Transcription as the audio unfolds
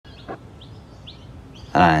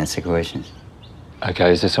I don't answer questions.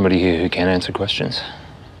 Okay, is there somebody here who can answer questions?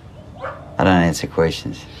 I don't answer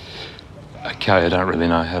questions. Okay, I don't really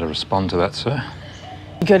know how to respond to that, sir.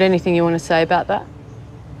 You got anything you want to say about that?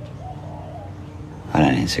 I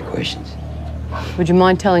don't answer questions. Would you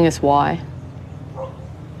mind telling us why?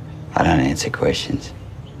 I don't answer questions.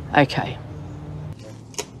 Okay.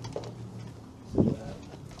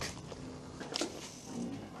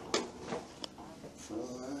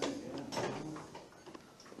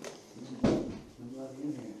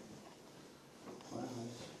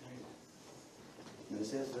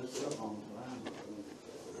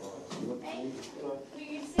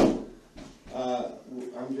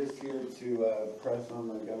 I'm just here to press on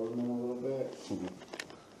the government a little bit.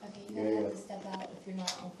 Okay, you're gonna have to step out if you're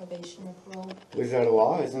not on probation or parole. Is that a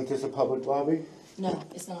law? Isn't this a public lobby? No,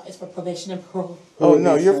 it's not. It's for probation and parole. Oh,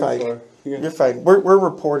 no, you're fine. You're fine. We're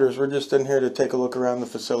reporters. We're just in here to take a look around the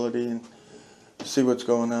facility and see what's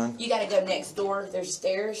going on. You gotta go next door. There's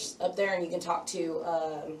stairs up there, and you can talk to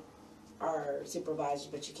our supervisor,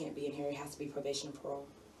 but you can't be in here. It has to be probation and parole.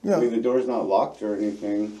 Yeah. I mean, the door's not locked or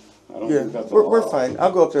anything. I don't Yeah, think that's a law. we're fine.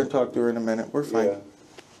 I'll go up there and talk to her in a minute. We're fine. Yeah.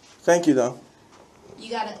 Thank you, though. You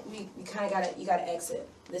gotta exit.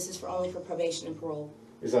 This is only for probation and parole.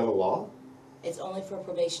 Is that a law? It's only for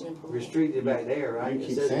probation and parole. Restricted back there, right? You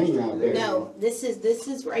keep saying that, baby. No, this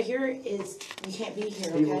is right here. Is you can't be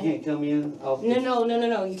here. People Okay. can't come in off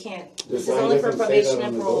No, you can't. The This is sign only for doesn't say probation that on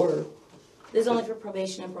and the parole. door. This is only for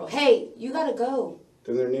probation and parole. Hey, you gotta go.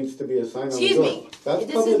 Then there needs to be a sign on the Excuse door. me. That's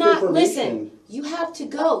This public is not. information. Listen, you have to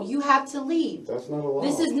go. You have to leave. That's not a law.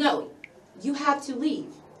 This is no. You have to leave.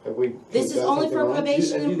 Have we? This is done only something for wrong?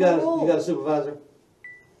 probation You and got parole. a supervisor?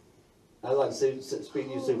 I'd like to speak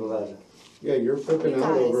to your supervisor. Yeah, you're flipping You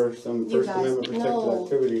out guys- over some you First guys, Amendment protected no.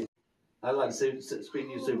 activity. I'd like to speak to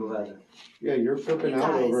your supervisor. Yeah, you're flipping You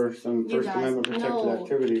out guys- over some you First guys, Amendment protected no.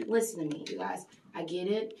 activity. Listen to me, you guys. I get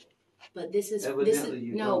it, but this is Evidently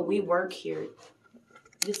you no. don't. We work here.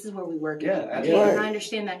 This is where we work. Yeah, at. Okay, absolutely. and I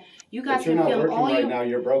understand that. You guys But you're can not film working all right you. now.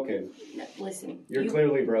 You're broken. No, listen. You're you,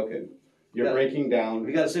 clearly broken. You're Yeah. breaking down.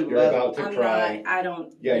 We got a You're supervisor. about to I'm cry. not. I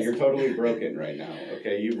don't. Yeah, listen. you're totally broken right now.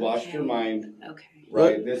 Okay, you've lost your mind. Okay.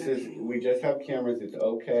 Right. This is. We just have cameras. It's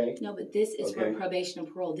okay. No, but this is Okay. for probation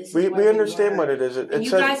and parole. This is We where understand work. what it is. It And you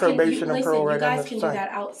says guys probation and parole right you on guys the can do sign. that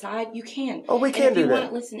outside. You can. Oh, we And can if you do want that.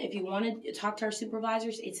 to listen, if you want to talk to our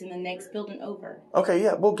supervisors, it's in the next building over. Okay,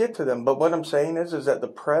 yeah, we'll get to them. But what I'm saying is that the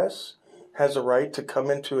press has a right to come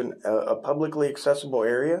into a publicly accessible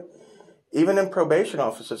area, even in probation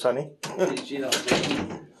offices, honey. She don't.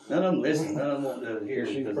 None of them listen. None of them want to hear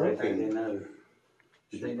She's because they broken. think they know. They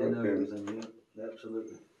She's think they know broken. everything. Yeah,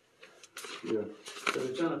 absolutely. Yeah. So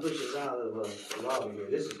they're trying to push us out of the lobby here.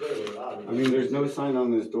 This is clearly a lobby. I mean, there's no sign on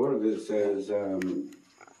this door that says,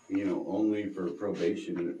 only for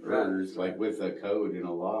probationers, like with a code and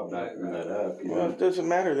a law backing that up. You Well, know? it doesn't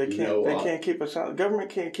matter. They can't. No, They can't keep us out. The government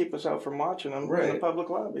can't keep us out from watching them in the Right. public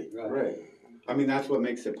lobby. Right. I mean, that's what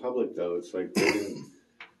makes it public, though. It's like they didn't.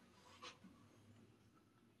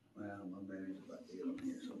 Well, my battery's about to get on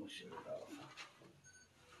here, so I'm gonna shut it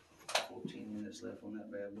off. 14 minutes left on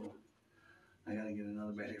that bad boy. I gotta get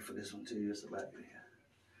another battery for this one too. It's about to.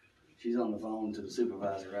 She's on the phone to the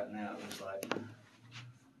supervisor right now. It looks like.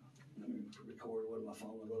 Let me record with my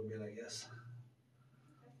phone a little bit, I guess.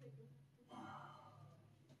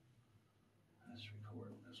 Let's record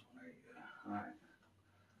this one. There you go. All right.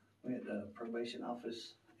 We at the probation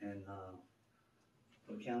office in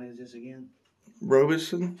what county is this again?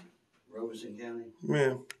 Robeson? Robeson County.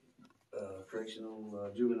 Yeah.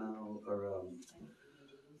 Correctional juvenile or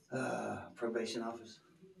probation office,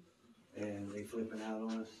 and they flipping out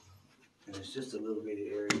on us, and it's just a little bitty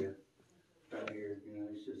area right here. You know,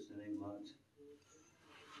 it's just it ain't much.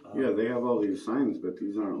 Yeah, they have all these signs, but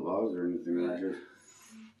these aren't laws or anything. Right. They're just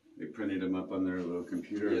they printed them up on their little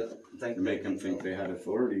computer Yeah, to make them think they had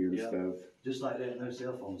authority and Yeah. stuff. just like that. No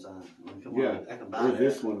cell phone sign. I mean, come Yeah, on, I can buy or that.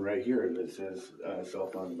 this one right here that says cell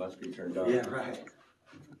phone must be turned off. Yeah, right.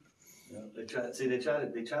 Yeah, they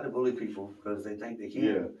try to bully people because they think they can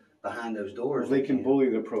Yeah. behind those doors. They can bully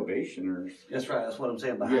the probationers. That's right. That's what I'm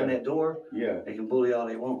saying. Behind Yeah. that door, Yeah. they can bully all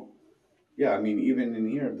they want. Yeah, I mean, even in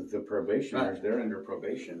here, the probationers, Right. they're under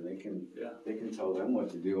probation. They can Yeah. they can tell them what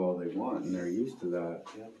to do all they want, and they're used to that.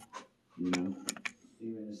 Yeah. You know.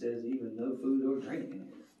 Even it says even no food or drink in here.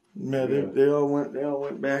 Yeah, they all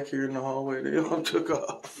went back here in the hallway. They all took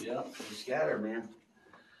off. Yeah, they scatter, man.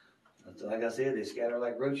 That's, like I said, they scatter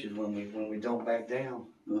like roaches when we don't back down.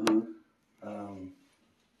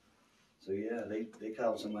 So yeah, they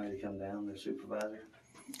called somebody to come down, their supervisor.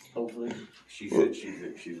 Hopefully. She said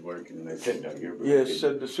she's working, and I said, no, you're working. Yeah,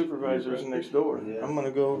 said the supervisor's next door. Yeah. I'm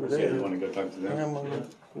gonna go over Yeah, there. you wanna go talk to them? Yeah, I'm gonna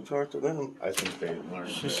go talk to them. I think they learned.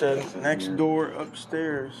 She said next door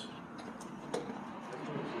upstairs.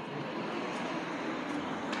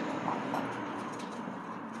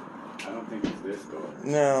 I don't think it's this door.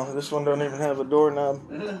 No, this one don't even have a doorknob.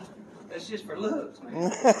 That's just for looks,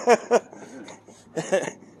 man.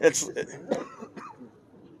 It's.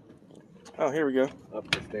 Oh, here we go. Up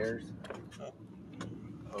the stairs.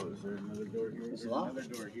 Oh, is there another door here? It's locked.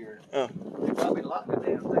 Another door here. Oh, They probably locked the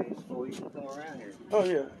damn things before you can come around here. oh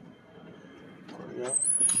yeah. There we go.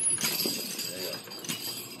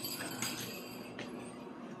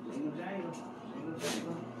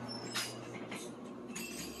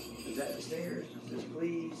 Is that the stairs? Just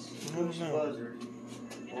please push the No. buzzer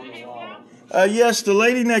on the wall. Yes, the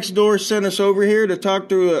lady next door sent us over here to talk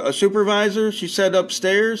to a supervisor. She said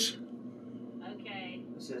upstairs. Okay.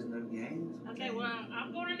 It says no games. Okay, well,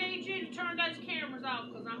 I'm going to need you to turn those cameras off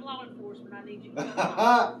because I'm law enforcement. I need you to cut them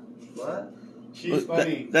off. What? She's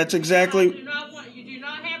funny. That's You exactly. do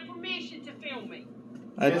not have permission to film me.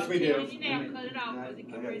 Yes, we do. I'm telling you now, cut it off because it I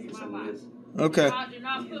can gotta raise get my some of life. this. Okay. I do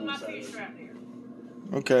not put my picture out there.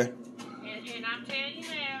 Okay. And I'm telling you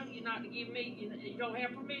now, you're not to give me, you don't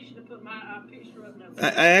have permission to put my picture up no. I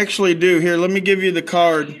actually do. Here, let me give you the You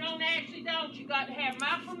card. don't actually don't. You got to have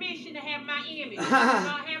my permission to have my image. You do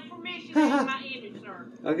not have permission to have my image, sir.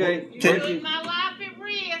 Okay. You're Thank putting my life at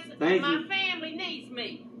risk, Thank and my you. family needs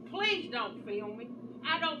me. Please don't film me.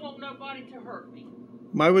 I don't want nobody to hurt me.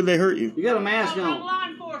 Why would they hurt you? You got a mask I'm on. law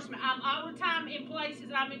enforcement. I'm all the time in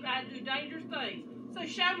places. I do dangerous things. So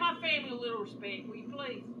show my family a little respect, will you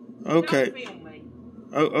please? Okay. Don't film me.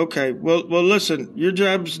 Oh, okay. Well, listen. Your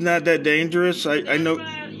job's not that dangerous. I know.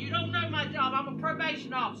 You don't know my job. I'm a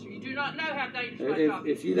probation officer. You do not know how dangerous my job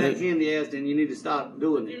is. If you that candy ass, then you need to stop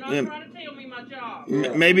doing You're it. not Yeah. trying to tell me my job.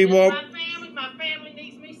 Maybe It's Walt. my family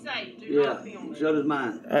needs me safe. Do Yeah. not film me. So does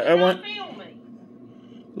mine. I Do want. not film me.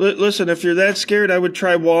 Listen. If you're that scared, I would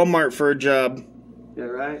try Walmart for a job. Yeah,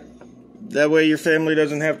 right? That way, your family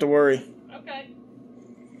doesn't have to worry. Okay.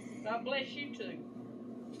 God bless you too.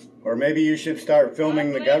 Or maybe you should start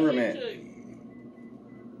filming the God bless you government. too.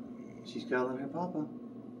 She's calling her papa.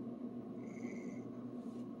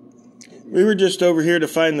 We were just over here to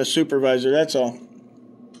find the supervisor. That's all.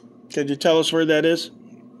 Could you tell us where that is?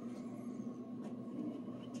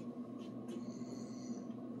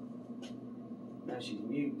 Now she's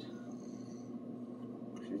mute.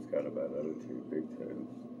 She's got a bad attitude, big time.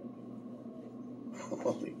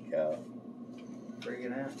 Holy cow. Bring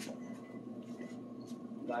it out.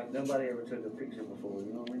 Like nobody ever took a picture before,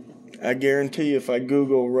 you know what I mean? I guarantee you, if I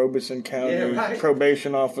Google Robeson County Yeah, right.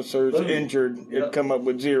 probation officers Boom. injured, Yep. it'd come up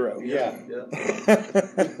with 0. Yeah. Yep.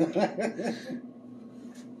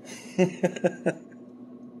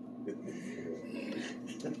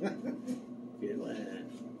 Get mad.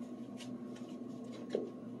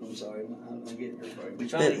 I'm sorry, I'm getting we're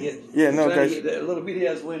trying to get. Yeah, no, we're trying guys. to get that little bitty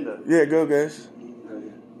ass window. Yeah, go, guys.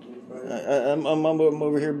 I'm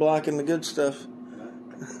over here blocking the good stuff. See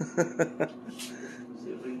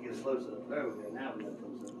if we can get a close up. There we go. Now we got a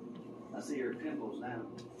close up. I see her pimples now.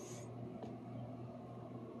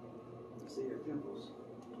 I see her pimples.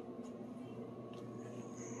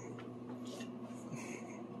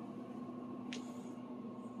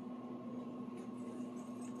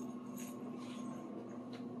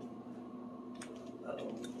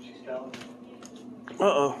 Uh-oh. She's calling.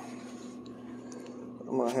 Uh-oh.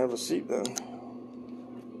 I'm going to have a seat then.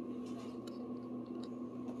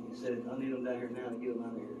 He said, I need them down here now to get them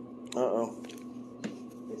out of here. Uh-oh.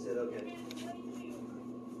 They said, okay.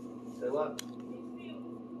 Say what?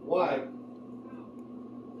 Why?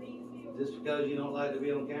 Just because you don't like to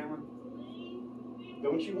be on camera?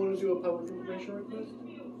 Don't you want to do a public information request?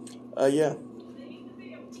 Yeah.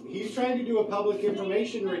 He's trying to do a public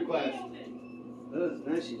information request.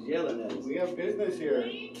 Now she's yelling at us. We have business here.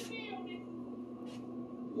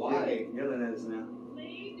 Why? Yelling at us now.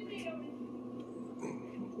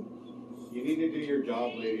 You need to do your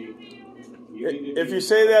job, lady. You need to If do you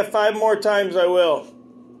say that 5 more times, I will.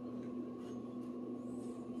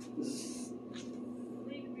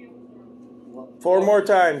 What? 4 more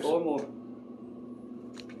times. 4 more.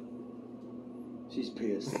 She's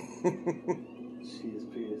pissed. She is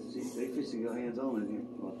pissed. They fixing your hands on in here.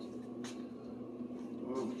 Watch.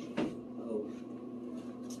 Oh.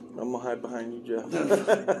 I'm going to hide behind you, Jeff.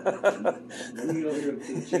 Let me go here to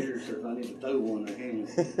the chairs, or if I need to throw one in their hands.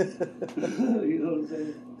 You know what I'm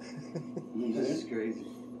saying? This is crazy.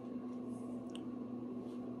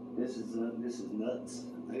 This is nuts.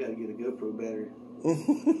 I gotta get a GoPro battery.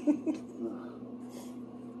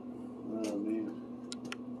 Oh man.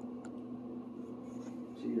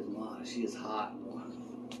 She is hot.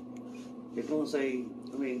 It's gonna say,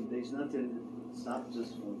 I mean, there's nothing that stops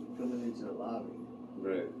us from coming into the lobby.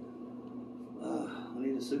 Right. I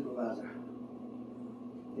need a supervisor.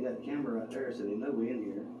 They got the camera right there, so they know we in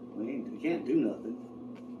here. We can't do nothing.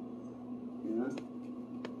 You know?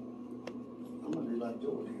 I'm gonna do like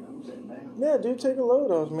George here. I'm sitting down. Yeah, dude, take a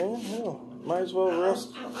load off, man. Hell, might as well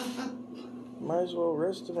rest. Might as well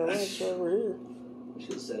rest and relax over here. We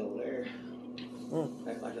should sit over there.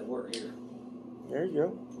 Act like I work here. There you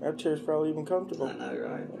go. That chair's probably even comfortable. I know,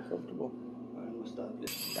 right? Comfortable. I'm gonna stop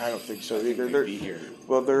this. I don't think so either. They'd be here.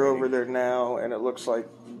 Well, they're over there now, and it looks like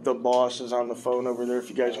the boss is on the phone over there. If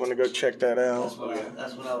you guys want to go check that out.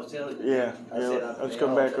 That's what I was telling you. Yeah, let's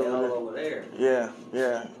go back over there. Yeah.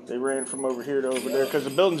 They ran from over here to over there because the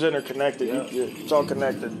building's interconnected. It's all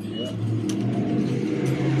connected.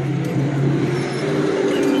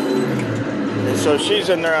 And so she's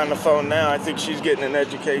in there on the phone now. I think she's getting an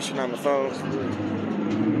education on the phone.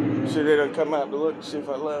 See, they don't come out to look and see if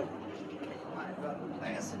I left.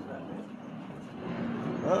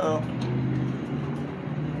 Uh-oh.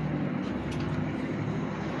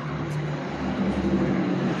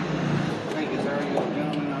 Thank you, sir. You're a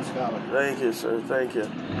gentleman and a scholar. Thank you, sir. Thank you.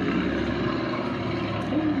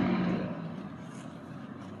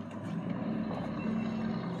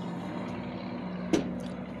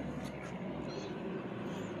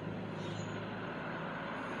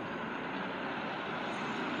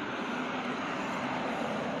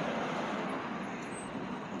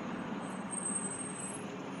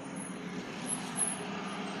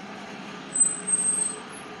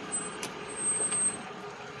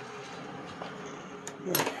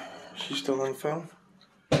 She's still on the phone?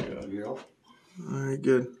 Yeah. All right,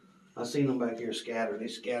 good. I seen them back here scattered. They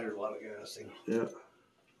scattered a while ago. I seen them. Yeah.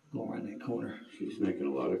 Going around that corner. She's making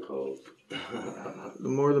a lot of calls. The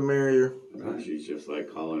more the merrier. She's just like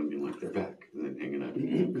calling me like they're back, and then hanging up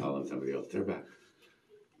and calling somebody else. They're back.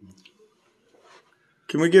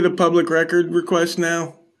 Can we get a public record request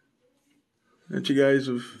now? That you guys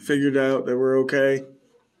have figured out that we're okay?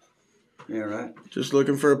 Yeah, right. Just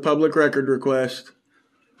looking for a public record request.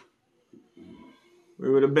 We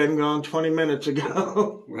would have been gone 20 minutes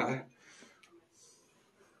ago. Right.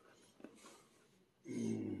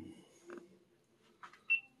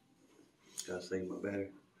 Gotta save my battery.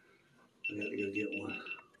 I got to go get one.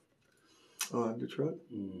 Oh, in the truck?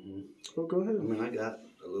 Mm-hmm. Oh, go ahead. I mean, I got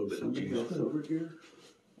a little bit of juice. Over here.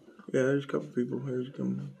 Yeah, there's a couple people here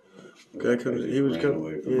coming. Guy comes. He was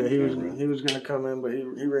coming. Yeah, he was gonna come in, but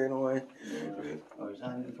he ran away. Oh, he's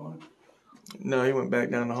hiding in the corner? No, he went back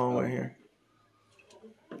down the hallway here.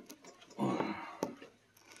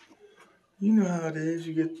 You know how it is.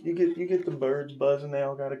 You get the birds buzzing. They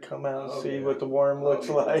all got to come out and see what the worm looks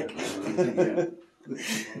like. Yeah.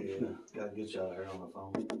 Gotta get y'all here on the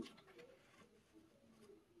phone.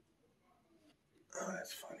 Oh,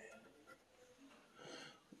 that's funny.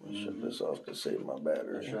 I'm gonna shut this off to save my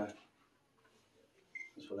battery. That's right.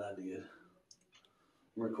 That's what I did.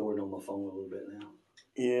 I'm recording on my phone a little bit now.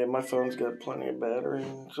 Yeah, my phone's got plenty of battery.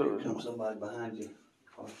 So Here comes somebody behind you.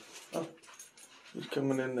 Oh, he's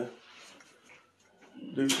coming in to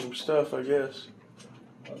do some stuff, I guess.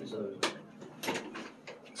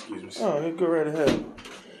 Excuse me. Oh, you go right ahead.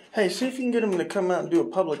 Hey, see if you can get him to come out and do a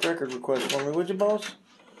public record request for me, would you, boss?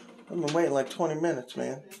 I've been waiting like 20 minutes,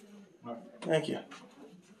 man. Thank you.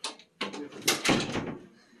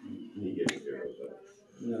 You get it there, but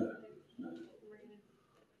No.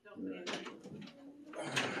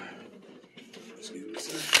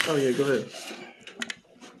 Oh yeah, go ahead.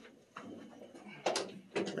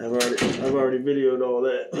 I've already videoed all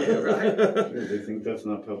that. Yeah, right. they think that's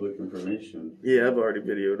not public information. Yeah, I've already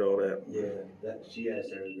videoed all that. Yeah, she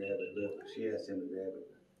asked her to grab it. Look, she asked him to grab it.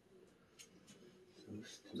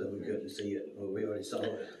 So we couldn't see it. Well, we already saw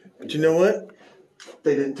it. But you know what?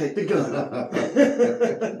 They didn't take the gun.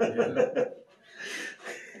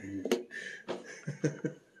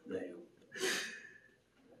 Damn.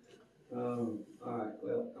 All right.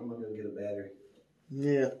 Well, I'm gonna go get a battery.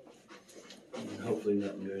 Yeah. And hopefully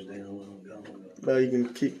nothing goes down when I'm gone. Well, you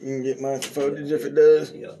can get my footage if it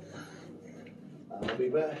does. Yep. I'll be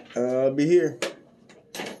back. I'll be here.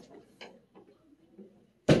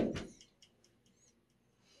 Oh,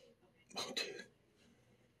 dude.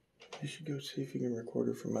 You should go see if you can record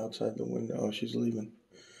her from outside the window. Oh, she's leaving.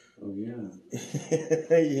 Oh yeah.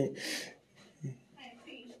 Yeah.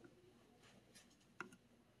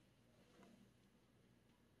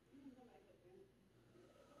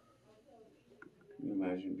 Can you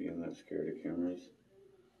imagine being that scared of cameras?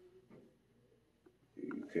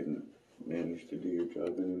 You couldn't manage to do your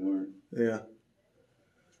job anymore. Yeah.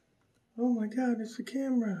 Oh my God, it's the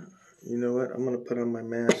camera. You know what? I'm gonna put on my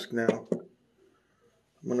mask now.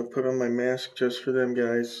 I'm gonna put on my mask just for them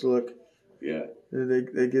guys. Look. Yeah. They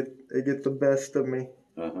get the best of me.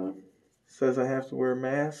 Says I have to wear a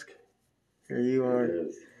mask. Here you are.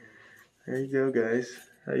 There you go, guys.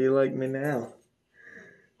 How you like me now?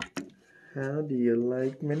 How do you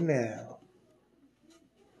like me now?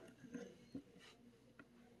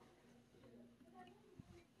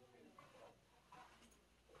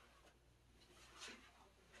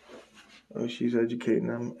 Oh, she's educating.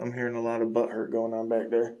 I'm hearing a lot of butt hurt going on back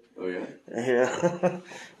there. Oh yeah. Yeah.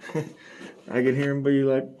 I can hear him be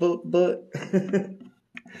like but.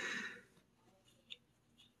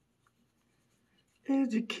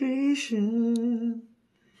 Education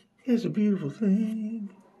is a beautiful thing.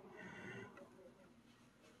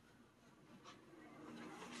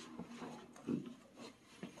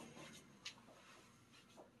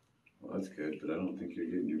 Well, that's good, but I don't think you're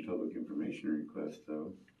getting your public information request,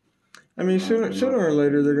 though. I mean, sooner or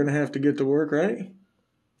later, they're going to have to get to work, right?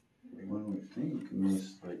 One would think,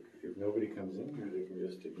 unless, like, if nobody comes in here, they can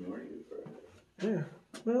just ignore you for it. Yeah,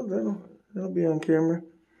 well, that'll be on camera.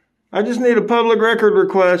 I just need a public record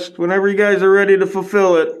request. Whenever you guys are ready to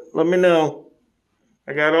fulfill it, let me know.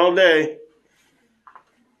 I got all day.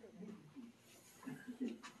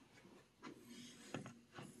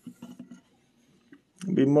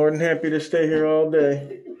 I'd be more than happy to stay here all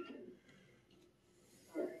day.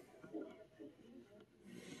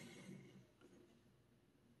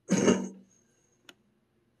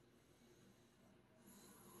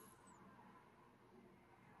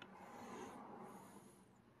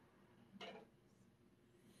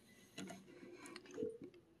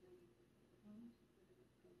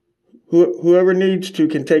 Whoever needs to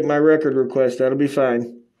can take my record request. That'll be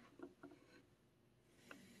fine.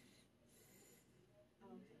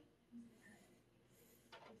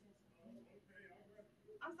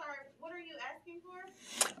 I'm sorry, what are you asking for?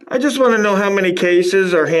 I just want to know how many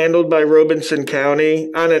cases are handled by Robinson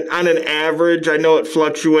County on an average. I know it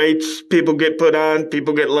fluctuates. People get put on,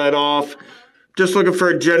 people get let off. Just looking for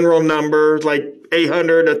a general number, like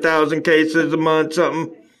 800, 1,000 cases a month,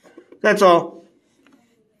 something. That's all.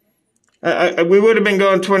 We would have been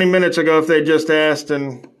going 20 minutes ago if they just asked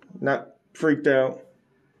and not freaked out.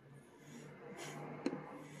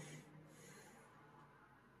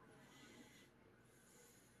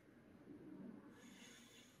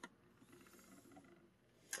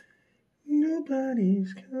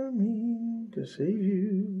 Nobody's coming to save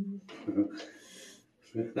you.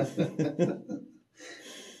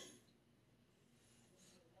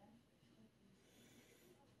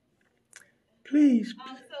 Please.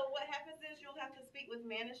 So what happens is you'll have to speak with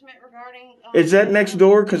management regarding... Is that next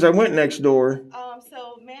door? Because I went next door.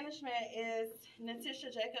 So management is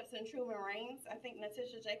Natisha Jacobs and Truman Raines. I think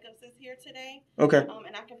Natisha Jacobs is here today. Okay.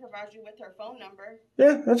 And I can provide you with her phone number.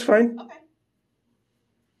 Yeah, that's fine. Okay.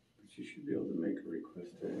 But you should be able to make a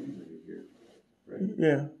request to anybody here, right?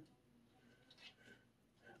 Yeah.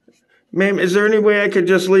 Ma'am, is there any way I could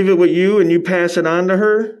just leave it with you and you pass it on to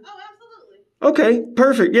her? Oh, absolutely. Okay,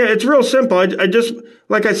 perfect. Yeah, it's real simple. I just,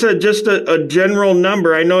 like I said, just a general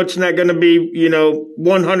number. I know it's not going to be,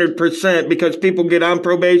 100% because people get on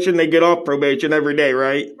probation, they get off probation every day,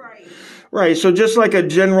 right? Right. Right. So just like a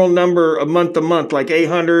general number a month to month, like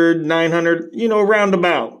 800, 900,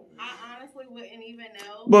 roundabout. I honestly wouldn't even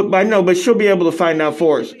know. But I know, but she'll be able to find out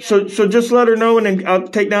for us. So just let her know, and then I'll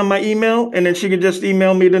take down my email, and then she can just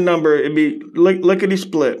email me the number. It'd be lickety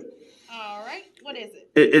split. All right. What is it?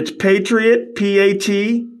 It's Patriot,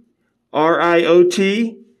 Patriot,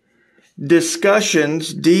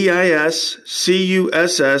 discussions, DISCUSSIONS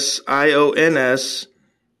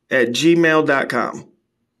 @gmail.com.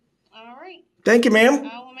 All right. Thank you, ma'am.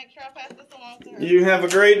 I will make sure I pass this along to her. You have a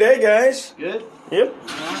great day, guys. Good? Yep.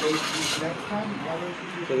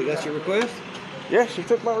 So we got your request? Yeah, she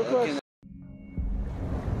took my request.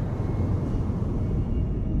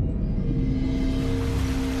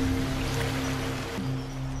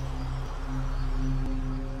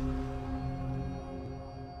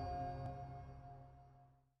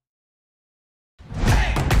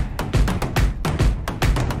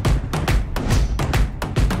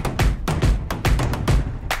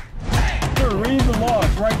 Read the law.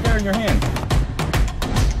 It's right there in your hand.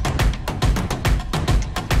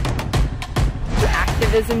 The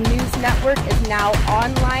Activism News Network is now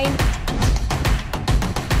online.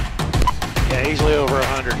 Yeah, easily over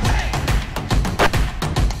 100.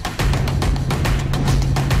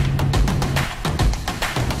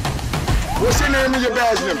 What's your name and your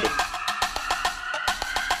badge number?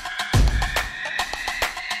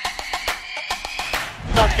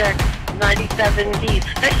 subject 97, he's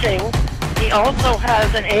fishing. He also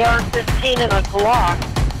has an AR-15 and a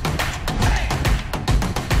Glock.